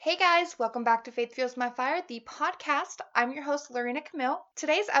Hey guys, welcome back to Faith Fuels My Fire, the podcast. I'm your host, Lorena Camille.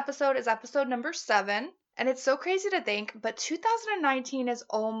 Today's episode is episode number 7, and it's so crazy to think, but 2019 is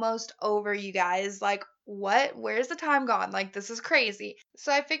almost over, you guys. Like, what? Where's the time gone? Like, this is crazy.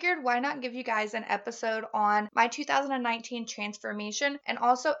 So I figured why not give you guys an episode on my 2019 transformation and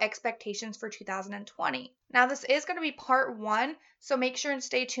also expectations for 2020. Now, this is going to be part 1, so make sure and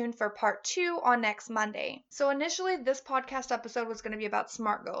stay tuned for part 2 on next Monday. So initially, this podcast episode was going to be about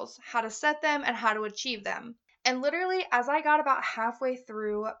SMART goals, how to set them and how to achieve them. And literally, as I got about halfway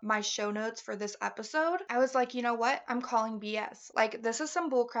through my show notes for this episode, I was like, you know what? I'm calling BS. Like, this is some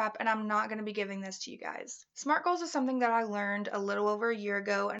bullcrap, and I'm not going to be giving this to you guys. SMART goals is something that I learned a little over a year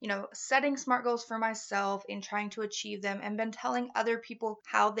ago, and setting SMART goals for myself and trying to achieve them, and been telling other people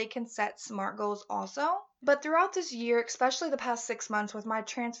how they can set SMART goals also. But throughout this year, especially the past 6 months with my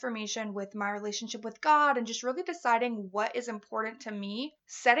transformation, with my relationship with God, and just really deciding what is important to me,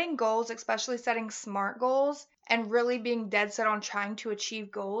 setting goals, especially setting SMART goals, and really being dead set on trying to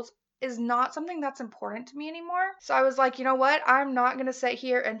achieve goals is not something that's important to me anymore. So I was like, you know what? I'm not going to sit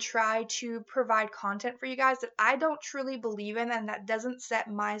here and try to provide content for you guys that I don't truly believe in and that doesn't set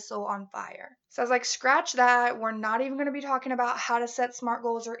my soul on fire. So I was like, scratch that. We're not even going to be talking about how to set SMART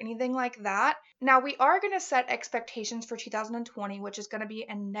goals or anything like that. Now, we are going to set expectations for 2020, which is going to be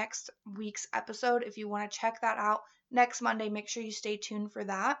in next week's episode. If you want to check that out next Monday, make sure you stay tuned for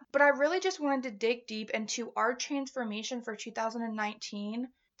that. But I really just wanted to dig deep into our transformation for 2019,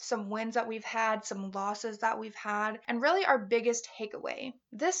 some wins that we've had, some losses that we've had, and really our biggest takeaway.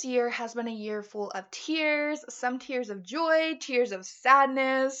 This year has been a year full of tears, some tears of joy, tears of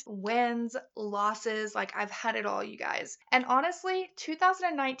sadness, wins, losses. Like, I've had it all, you guys. And honestly,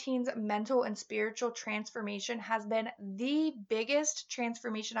 2019's mental and spiritual transformation has been the biggest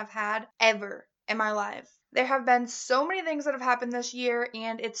transformation I've had ever in my life. There have been so many things that have happened this year,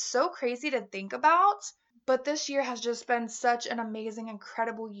 and it's so crazy to think about. But this year has just been such an amazing,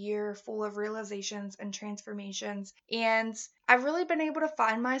 incredible year full of realizations and transformations. And I've really been able to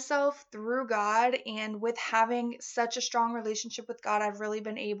find myself through God. And with having such a strong relationship with God, I've really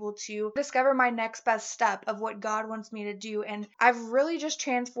been able to discover my next best step of what God wants me to do. And I've really just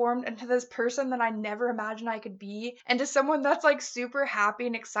transformed into this person that I never imagined I could be, into someone that's like super happy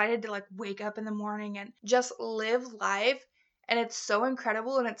and excited to like wake up in the morning and just live life. And it's so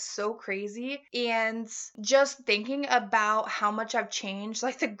incredible and it's so crazy. And just thinking about how much I've changed,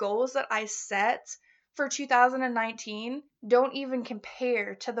 like the goals that I set for 2019 don't even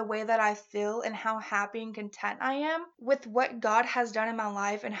compare to the way that I feel and how happy and content I am with what God has done in my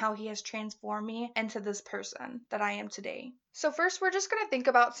life and how He has transformed me into this person that I am today. So first, we're just going to think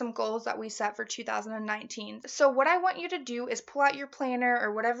about some goals that we set for 2019. So what I want you to do is pull out your planner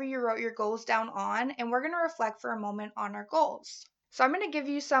or whatever you wrote your goals down on, and we're going to reflect for a moment on our goals. So I'm going to give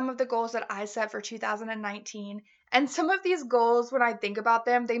you some of the goals that I set for 2019. And some of these goals, when I think about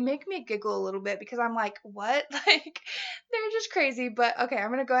them, they make me giggle a little bit because I'm like, what? Like, they're just crazy. But okay, I'm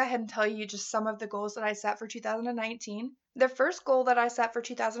going to go ahead and tell you just some of the goals that I set for 2019. The first goal that I set for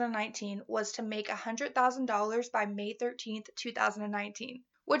 2019 was to make $100,000 by May 13th, 2019,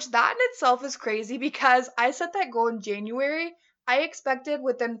 which that in itself is crazy because I set that goal in January. I expected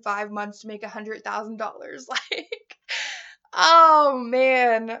within 5 months to make $100,000. Like, oh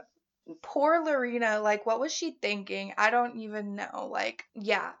man, poor Lorena. Like, what was she thinking? I don't even know. Like,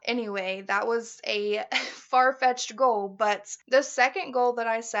 yeah. Anyway, that was a far-fetched goal. But the second goal that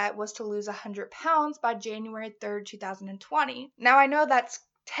I set was to lose 100 pounds by January 3rd, 2020. Now, I know that's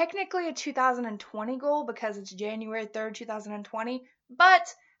technically a 2020 goal because it's January 3rd, 2020.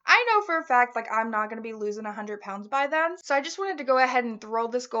 But I know for a fact, like, I'm not going to be losing 100 pounds by then. So I just wanted to go ahead and throw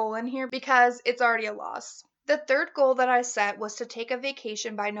this goal in here because it's already a loss. The third goal that I set was to take a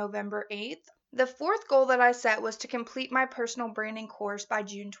vacation by November 8th. The fourth goal that I set was to complete my personal branding course by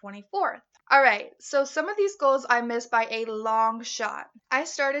June 24th. All right, so some of these goals I missed by a long shot. I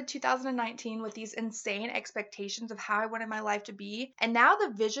started 2019 with these insane expectations of how I wanted my life to be, and now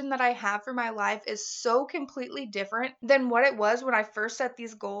the vision that I have for my life is so completely different than what it was when I first set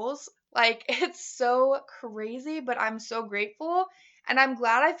these goals. Like, it's so crazy, but I'm so grateful, and I'm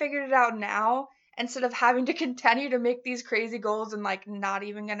glad I figured it out now instead of having to continue to make these crazy goals and like not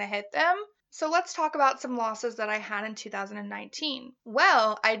even gonna hit them. So let's talk about some losses that I had in 2019.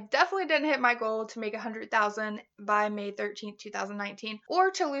 Well, I definitely didn't hit my goal to make 100,000 by May 13th, 2019,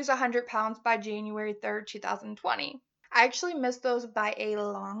 or to lose 100 pounds by January 3rd, 2020. I actually missed those by a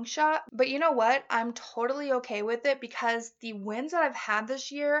long shot, but you know what? I'm totally okay with it because the wins that I've had this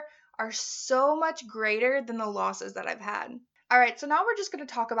year are so much greater than the losses that I've had. All right, so now we're just going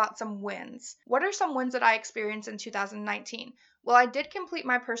to talk about some wins. What are some wins that I experienced in 2019? Well, I did complete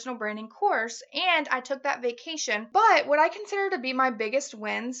my personal branding course and I took that vacation, but what I consider to be my biggest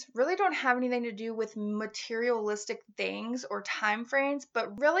wins really don't have anything to do with materialistic things or time frames,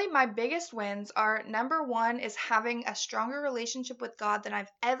 but really my biggest wins are number one is having a stronger relationship with God than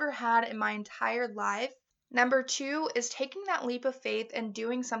I've ever had in my entire life. Number two is taking that leap of faith and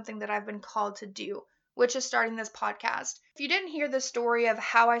doing something that I've been called to do, which is starting this podcast. If you didn't hear the story of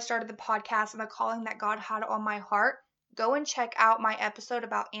how I started the podcast and the calling that God had on my heart, go and check out my episode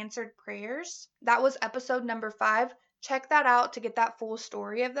about answered prayers. That was episode number 5. Check that out to get that full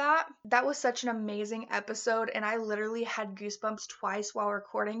story of that. That was such an amazing episode, and I literally had goosebumps twice while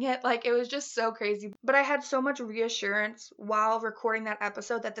recording it. Like, it was just so crazy. But I had so much reassurance while recording that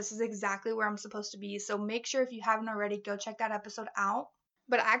episode that this is exactly where I'm supposed to be. So make sure, if you haven't already, go check that episode out.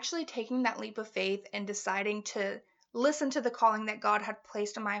 But actually taking that leap of faith and deciding to listen to the calling that God had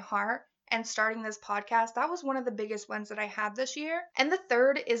placed in my heart and starting this podcast, that was one of the biggest ones that I had this year. And the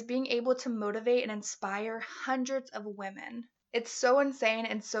third is being able to motivate and inspire hundreds of women. It's so insane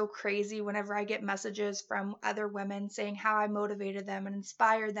and so crazy whenever I get messages from other women saying how I motivated them and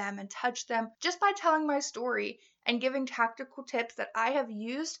inspired them and touched them just by telling my story and giving tactical tips that I have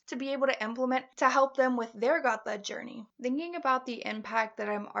used to be able to implement to help them with their God-led journey. Thinking about the impact that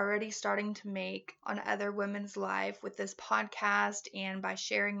I'm already starting to make on other women's life with this podcast and by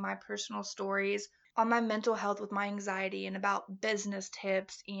sharing my personal stories on my mental health with my anxiety and about business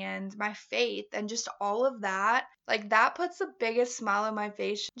tips and my faith and just all of that, like that puts the biggest smile on my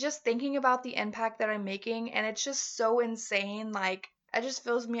face just thinking about the impact that I'm making. And it's just so insane. Like, it just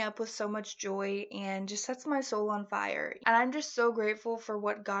fills me up with so much joy and just sets my soul on fire. And I'm just so grateful for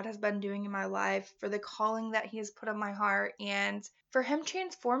what God has been doing in my life, for the calling that He has put on my heart, and for Him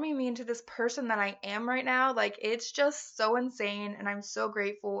transforming me into this person that I am right now. Like, it's just so insane, and I'm so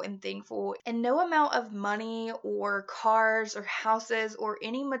grateful and thankful. And no amount of money or cars or houses or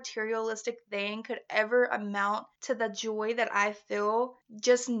any materialistic thing could ever amount to the joy that I feel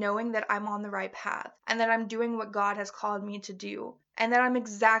just knowing that I'm on the right path and that I'm doing what God has called me to do, and that I'm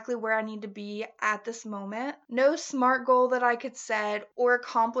exactly where I need to be at this moment. No smart goal that I could set or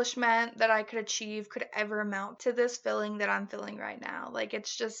accomplishment that I could achieve could ever amount to this feeling that I'm feeling right now. Like,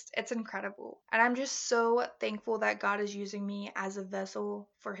 it's incredible. And I'm just so thankful that God is using me as a vessel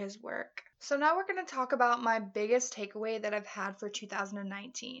for His work. So now we're going to talk about my biggest takeaway that I've had for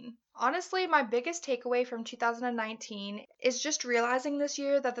 2019. Honestly, my biggest takeaway from 2019 is just realizing this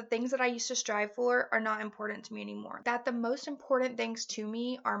year that the things that I used to strive for are not important to me anymore. That the most important things to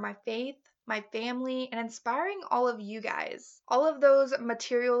me are my faith, my family, and inspiring all of you guys. All of those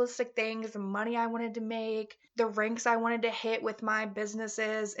materialistic things, the money I wanted to make, the ranks I wanted to hit with my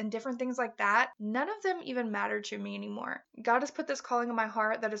businesses, and different things like that, none of them even matter to me anymore. God has put this calling in my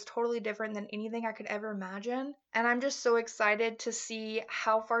heart that is totally different than anything I could ever imagine. And I'm just so excited to see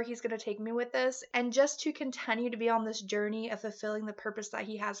how far He's going to take me with this and just to continue to be on this journey of fulfilling the purpose that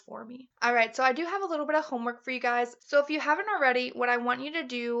He has for me. All right, so I do have a little bit of homework for you guys. So if you haven't already, what I want you to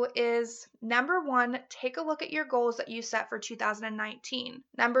do is, number 1, take a look at your goals that you set for 2019.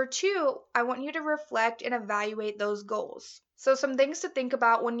 Number 2, I want you to reflect and evaluate those goals. So some things to think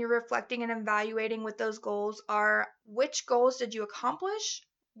about when you're reflecting and evaluating with those goals are: which goals did you accomplish?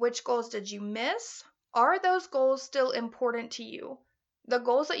 Which goals did you miss? Are those goals still important to you? The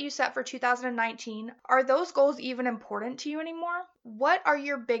goals that you set for 2019, are those goals even important to you anymore? What are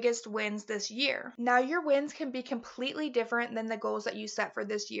your biggest wins this year? Now, your wins can be completely different than the goals that you set for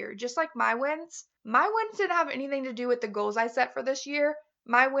this year. Just like my wins didn't have anything to do with the goals I set for this year.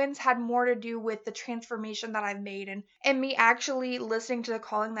 My wins had more to do with the transformation that I've made and me actually listening to the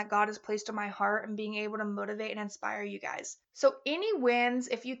calling that God has placed in my heart and being able to motivate and inspire you guys. So any wins,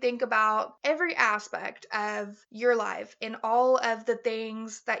 if you think about every aspect of your life and all of the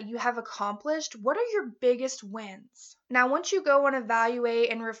things that you have accomplished, what are your biggest wins? Now, once you go and evaluate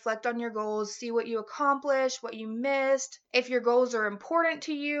and reflect on your goals, see what you accomplished, what you missed, if your goals are important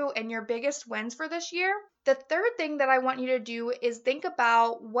to you and your biggest wins for this year, the third thing that I want you to do is think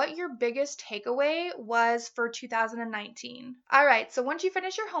about what your biggest takeaway was for 2019. All right, so once you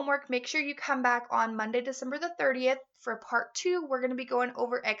finish your homework, make sure you come back on Monday, December the 30th. For part 2, we're going to be going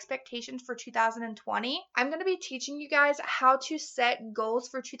over expectations for 2020. I'm going to be teaching you guys how to set goals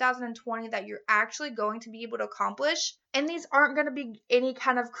for 2020 that you're actually going to be able to accomplish. And these aren't going to be any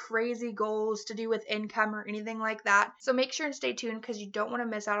kind of crazy goals to do with income or anything like that. So make sure and stay tuned because you don't want to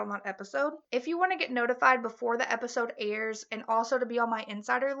miss out on that episode. If you want to get notified before the episode airs and also to be on my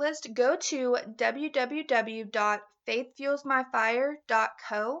insider list, go to www.faithfulwoman.com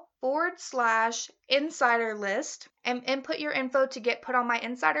faithfuelsmyfire.co/insider list and input your info to get put on my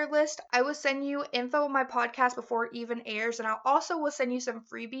insider list. I will send you info on my podcast before it even airs, and I also will send you some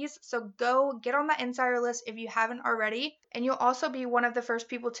freebies. So go get on that insider list if you haven't already. And you'll also be one of the first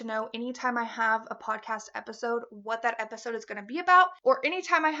people to know anytime I have a podcast episode, what that episode is going to be about, or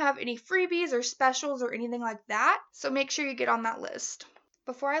anytime I have any freebies or specials or anything like that. So make sure you get on that list.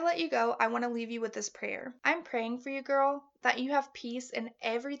 Before I let you go, I want to leave you with this prayer. I'm praying for you, girl, that you have peace in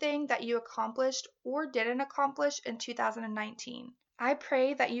everything that you accomplished or didn't accomplish in 2019. I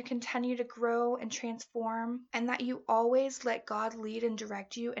pray that you continue to grow and transform, and that you always let God lead and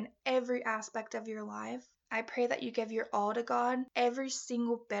direct you in every aspect of your life. I pray that you give your all to God, every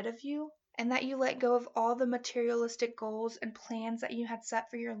single bit of you, and that you let go of all the materialistic goals and plans that you had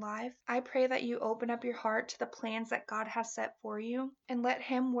set for your life. I pray that you open up your heart to the plans that God has set for you and let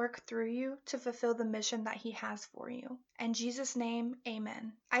Him work through you to fulfill the mission that He has for you. In Jesus' name,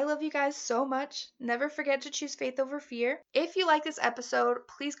 amen. I love you guys so much. Never forget to choose faith over fear. If you like this episode,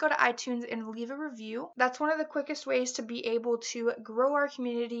 please go to iTunes and leave a review. That's one of the quickest ways to be able to grow our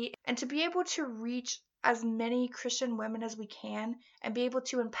community and to be able to reach as many Christian women as we can and be able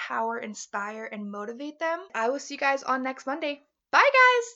to empower, inspire, and motivate them. I will see you guys on next Monday. Bye, guys!